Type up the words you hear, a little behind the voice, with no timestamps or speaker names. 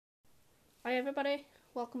Hi everybody,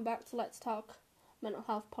 welcome back to Let's Talk Mental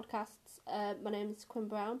Health Podcasts. My name is Quinn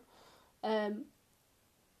Brown. Today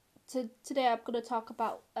I'm going to talk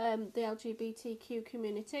about the LGBTQ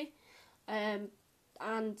community and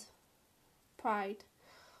Pride.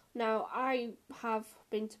 Now, I have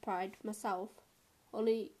been to Pride myself,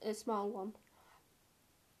 only a small one,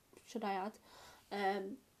 should I add,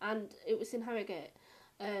 and it was in Harrogate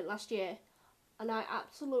last year, and I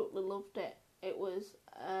absolutely loved it. It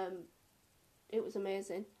was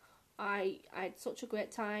amazing. I had such a great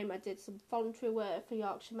time. I did some voluntary work for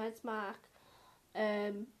Yorkshire Medmark,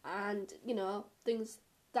 and things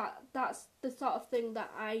that's the sort of thing that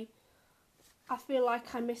I feel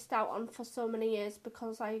like I missed out on for so many years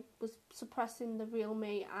because I was suppressing the real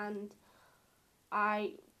me, and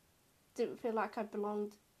I didn't feel like I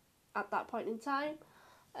belonged at that point in time.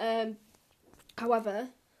 However,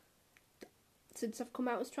 since I've come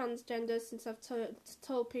out as transgender, since I've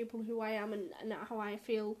told people who I am and how I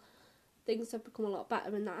feel, things have become a lot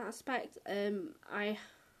better in that aspect. As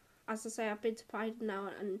I say, I've been to Pride now,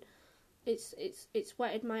 and it's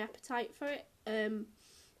whetted my appetite for it. And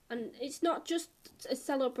it's not just a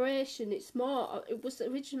celebration; it's more. It's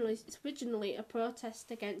originally a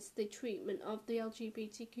protest against the treatment of the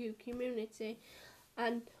LGBTQ community,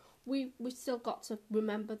 and we still got to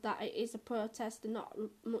remember that it is a protest and not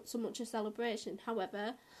so much a celebration.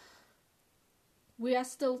 However, we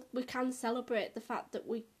can celebrate the fact that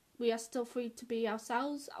we are still free to be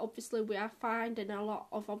ourselves. Obviously, we are finding a lot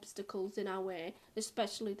of obstacles in our way,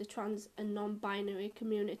 especially the trans and non-binary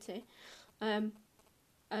community. I've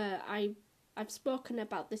spoken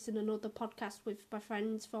about this in another podcast with my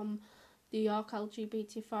friends from the York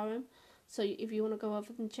LGBT Forum. So if you want to go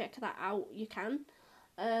over and check that out, you can.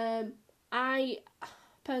 I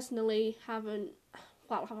personally haven't.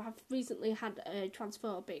 Well, I've recently had a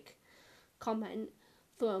transphobic comment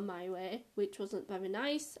thrown my way, which wasn't very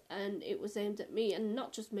nice, and it was aimed at me, and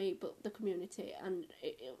not just me, but the community. And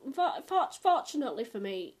fortunately for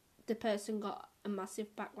me, the person got a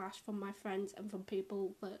massive backlash from my friends and from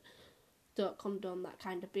people that don't condone that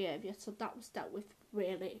kind of behaviour. So that was dealt with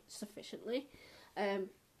really sufficiently.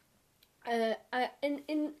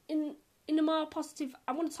 In a more positive,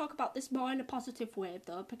 I want to talk about this more in a positive way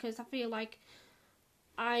though, because I feel like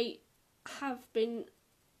I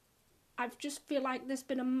just feel like there's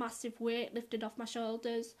been a massive weight lifted off my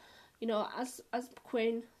shoulders, as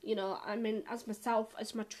Quinn, as myself,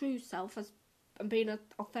 as my true self, as I'm being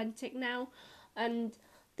authentic now, and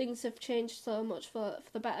things have changed so much for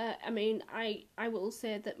the better. I mean, I will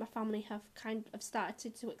say that my family have kind of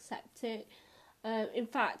started to accept it. In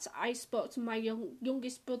fact, I spoke to my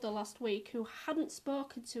youngest brother last week, who hadn't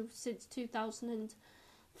spoken to since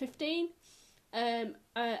 2015.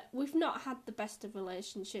 We've not had the best of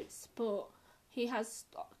relationships, but he has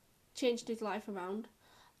changed his life around.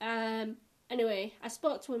 Anyway, I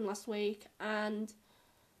spoke to him last week, and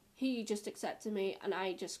he just accepted me, and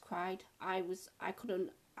I just cried. I was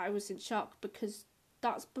in shock, because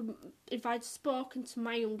if I'd spoken to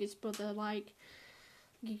my youngest brother like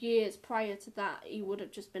years prior to that, he would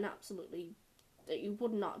have just been he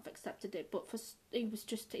would not have accepted it. But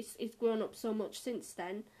he's grown up so much since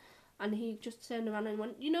then, and he just turned around and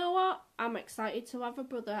went, you know what, I'm excited to have a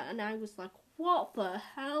brother. And I was like, what the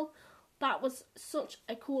hell? That was such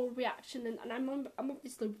a cool reaction, and I'm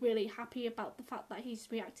obviously really happy about the fact that he's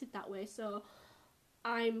reacted that way. So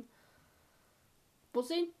I'm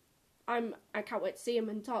buzzing. I can't wait to see him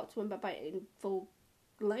and talk to him about it in full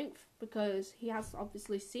length, because he has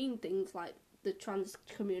obviously seen things like the trans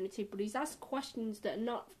community, but he's asked questions that are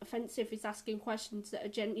not offensive. He's asking questions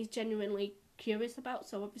that he's genuinely curious about.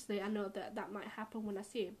 So obviously I know that might happen when I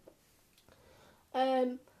see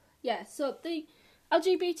him. So the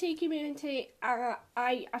LGBT community,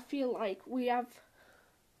 I feel like we have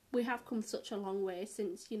come such a long way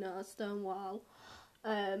since Stonewall,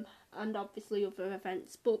 and obviously other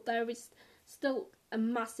events, but there is still a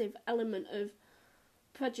massive element of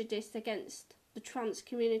prejudice against the trans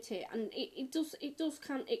community, and it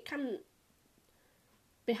can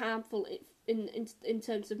be harmful in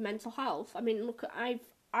terms of mental health. I mean, look, I'm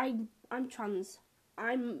trans.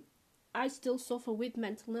 I still suffer with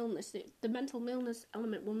mental illness. The mental illness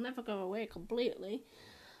element will never go away completely,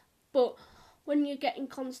 but when you're getting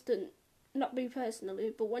constant, not me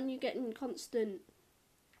personally, but when you're getting constant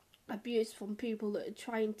abuse from people that are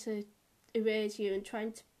trying to erase you and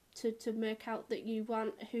trying to make out that you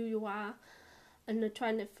aren't who you are, and they're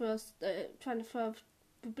trying to throw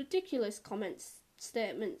ridiculous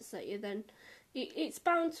statements at you, then it's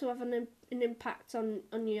bound to have an impact on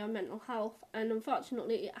your mental health. And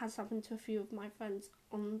unfortunately, it has happened to a few of my friends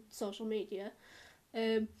on social media.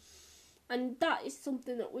 And And that is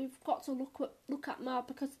something that we've got to look at more,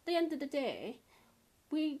 because at the end of the day,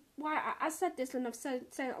 I said this and I'll say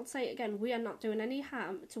it again, we are not doing any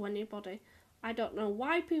harm to anybody. I don't know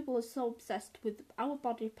why people are so obsessed with our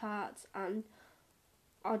body parts and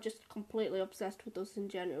are just completely obsessed with us in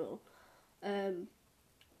general. I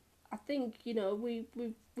think, you know, we've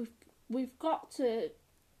got to,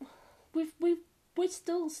 we're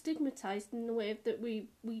still stigmatised in the way that we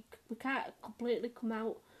can't completely come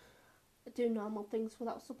out, do normal things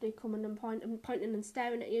without somebody coming and pointing and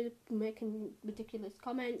staring at you, making ridiculous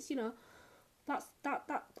comments. You know, that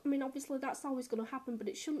I mean, obviously that's always going to happen, but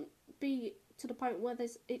it shouldn't be to the point where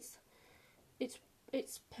it's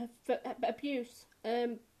abuse.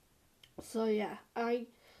 So yeah, I've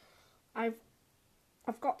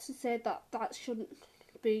got to say that shouldn't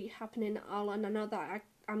be happening at all, and I know that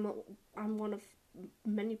I'm one of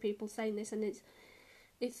many people saying this, and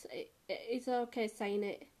it's okay saying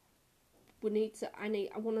it.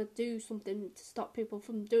 I want to do something to stop people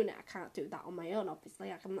from doing it. I can't do that on my own,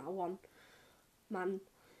 obviously. I'm not a one-man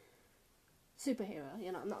superhero.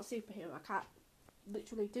 You know, I'm not a superhero. I can't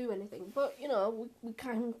literally do anything. But, you know, we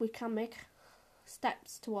can make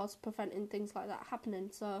steps towards preventing things like that happening.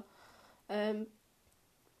 So, but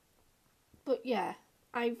yeah,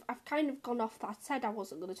 I've kind of gone off that. I said I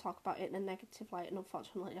wasn't going to talk about it in a negative light, and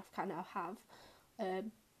unfortunately I've kind of have.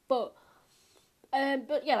 But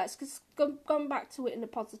yeah, let's just go back to it in a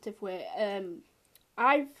positive way.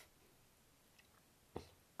 I'll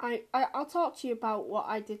talk to you about what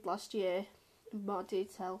I did last year in more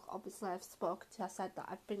detail. Obviously, I said that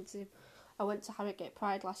I went to Harrogate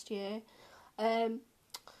Pride last year. I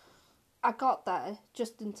got there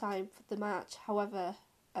just in time for the march. However,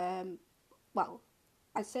 well,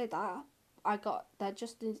 I say that I got there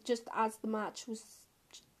just as the march was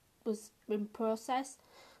in process.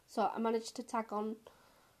 So I managed to tag on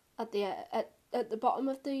at the bottom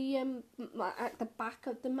of the at the back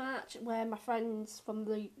of the march, where my friends from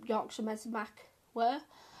the Yorkshire Mesmac were,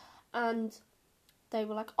 and they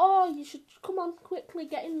were like, "Oh, you should come on quickly,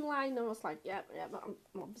 get in line." And I was like, "Yeah, I'm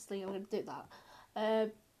obviously going to do that."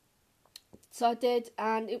 So I did,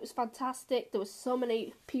 and it was fantastic. There were so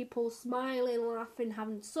many people smiling, laughing,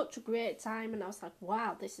 having such a great time, and I was like,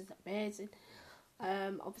 "Wow, this is amazing."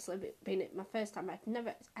 Obviously, being it my first time, I've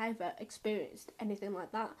never ever experienced anything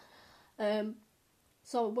like that.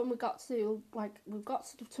 So when we got to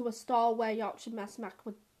a store where Yorkshire Mesmac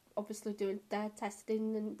were obviously doing their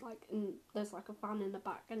testing, and there's like a van in the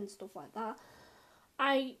back and stuff like that,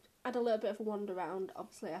 I had a little bit of a wander around.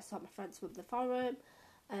 Obviously, I saw my friends from the forum.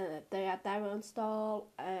 They had their own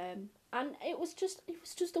stall, and it was just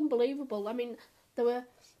unbelievable. I mean, there were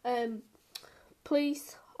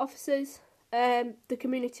police officers, the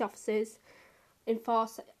community officers in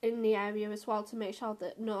force in the area as well, to make sure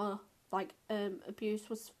that no abuse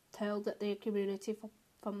was hurled at the community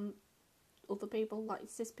from other people, like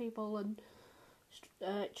cis people and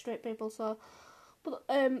straight people. So, but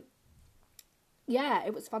yeah,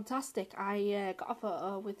 it was fantastic. I got a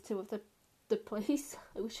photo with two of the police,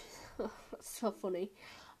 which is so funny.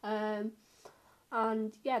 And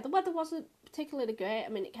yeah, the weather wasn't particularly great. I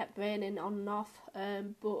mean, it kept raining on and off,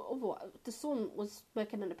 but otherwise the sun was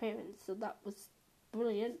making an appearance, so that was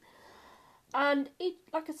brilliant. And it,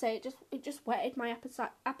 like I say, it just whetted my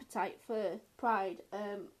appetite for Pride.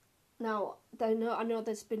 Now I know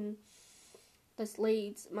there's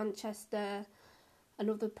Leeds, Manchester, and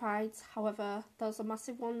other Prides. However, those are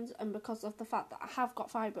massive ones, and because of the fact that I have got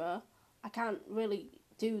fibro, I can't really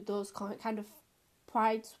do those kind of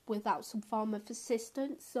Prides without some form of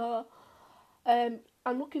assistance. So I'm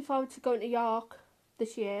looking forward to going to York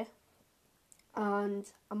this year,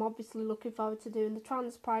 and I'm obviously looking forward to doing the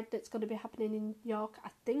Trans Pride that's going to be happening in York.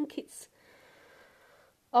 I think it's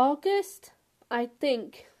August, but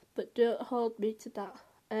don't hold me to that.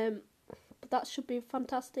 But that should be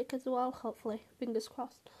fantastic as well, hopefully, fingers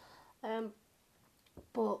crossed.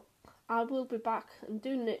 But I will be back and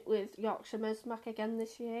doing it with Yorkshire Mesmac again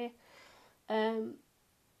this year. And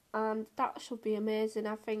that should be amazing.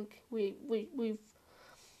 I think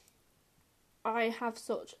I have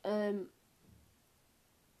such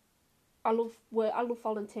I love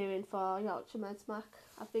volunteering for Yorkshire Mesmac.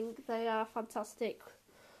 I think they are a fantastic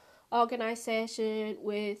organisation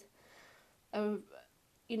with who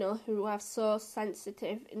are so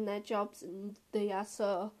sensitive in their jobs, and they are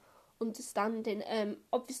so understanding.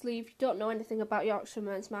 Obviously, if you don't know anything about Yorkshire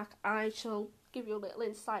Mesmac, I shall give you a little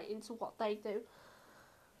insight into what they do.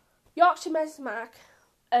 Yorkshire Mesmac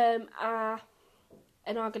are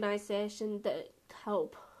an organisation that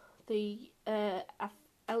help the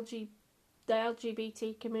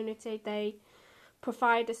LGBT community. They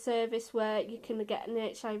provide a service where you can get an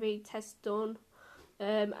HIV test done,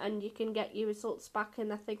 and you can get your results back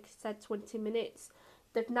in, I think it said 20 minutes.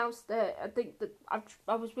 They've now, I think that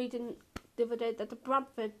I was reading the other day that the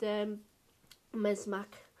Bradford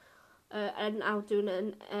Mesmac are now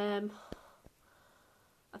doing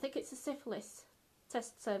I think it's a syphilis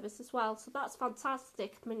test service as well, so that's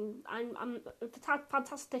fantastic. I mean, I'm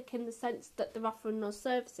fantastic in the sense that they're offering those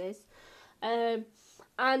services, and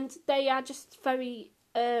they are just very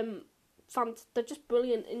they're just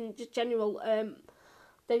brilliant in just general.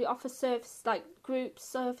 They offer service like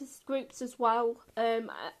service groups as well.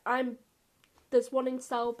 There's one in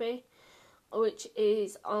Selby, which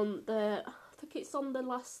is on I think it's on the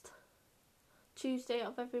last Tuesday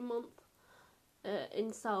of every month,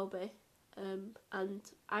 in Selby. And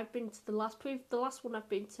I've been to the last one I've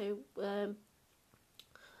been to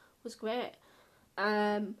was great.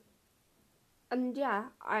 And yeah,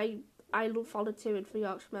 I love volunteering for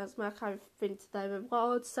Yorkshire Mesmac. I've been to their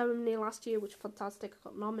awards ceremony last year, which was fantastic. I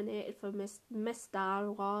got nominated for Miss Star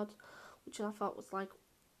Award, which I thought was like,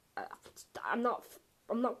 I'm not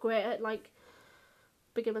great at like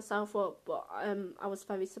bigging myself up, but I was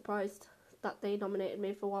very surprised that they nominated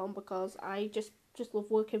me for one, because I just love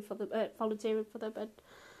working for them, volunteering for them, and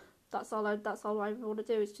that's all I want to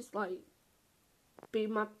do is just like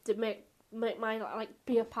make my like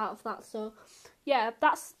be a part of that. So yeah,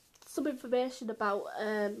 that's some information about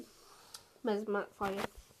Mesmac for you.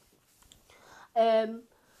 And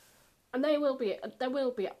they will be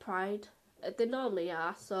at Pride. They normally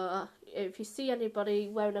are. So if you see anybody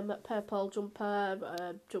wearing a purple jumper,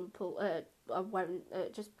 or wearing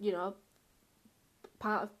just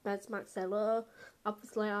part of Mesmac, say hello.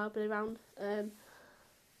 Obviously, I'll be around.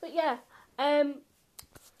 But yeah, I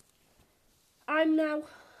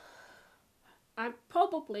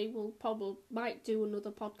might do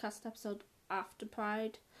another podcast episode after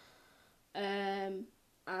Pride.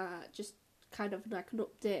 Just kind of like an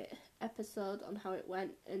update episode on how it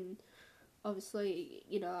went, and obviously,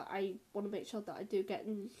 I want to make sure that I do get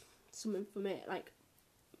some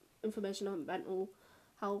information on mental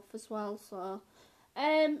health as well. So,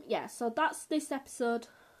 yeah, so that's this episode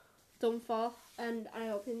done for, and I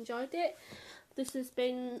hope you enjoyed it. This has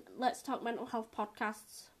been Let's Talk Mental Health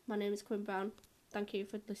Podcasts. My name is Quinn Brown. Thank you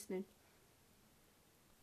for listening.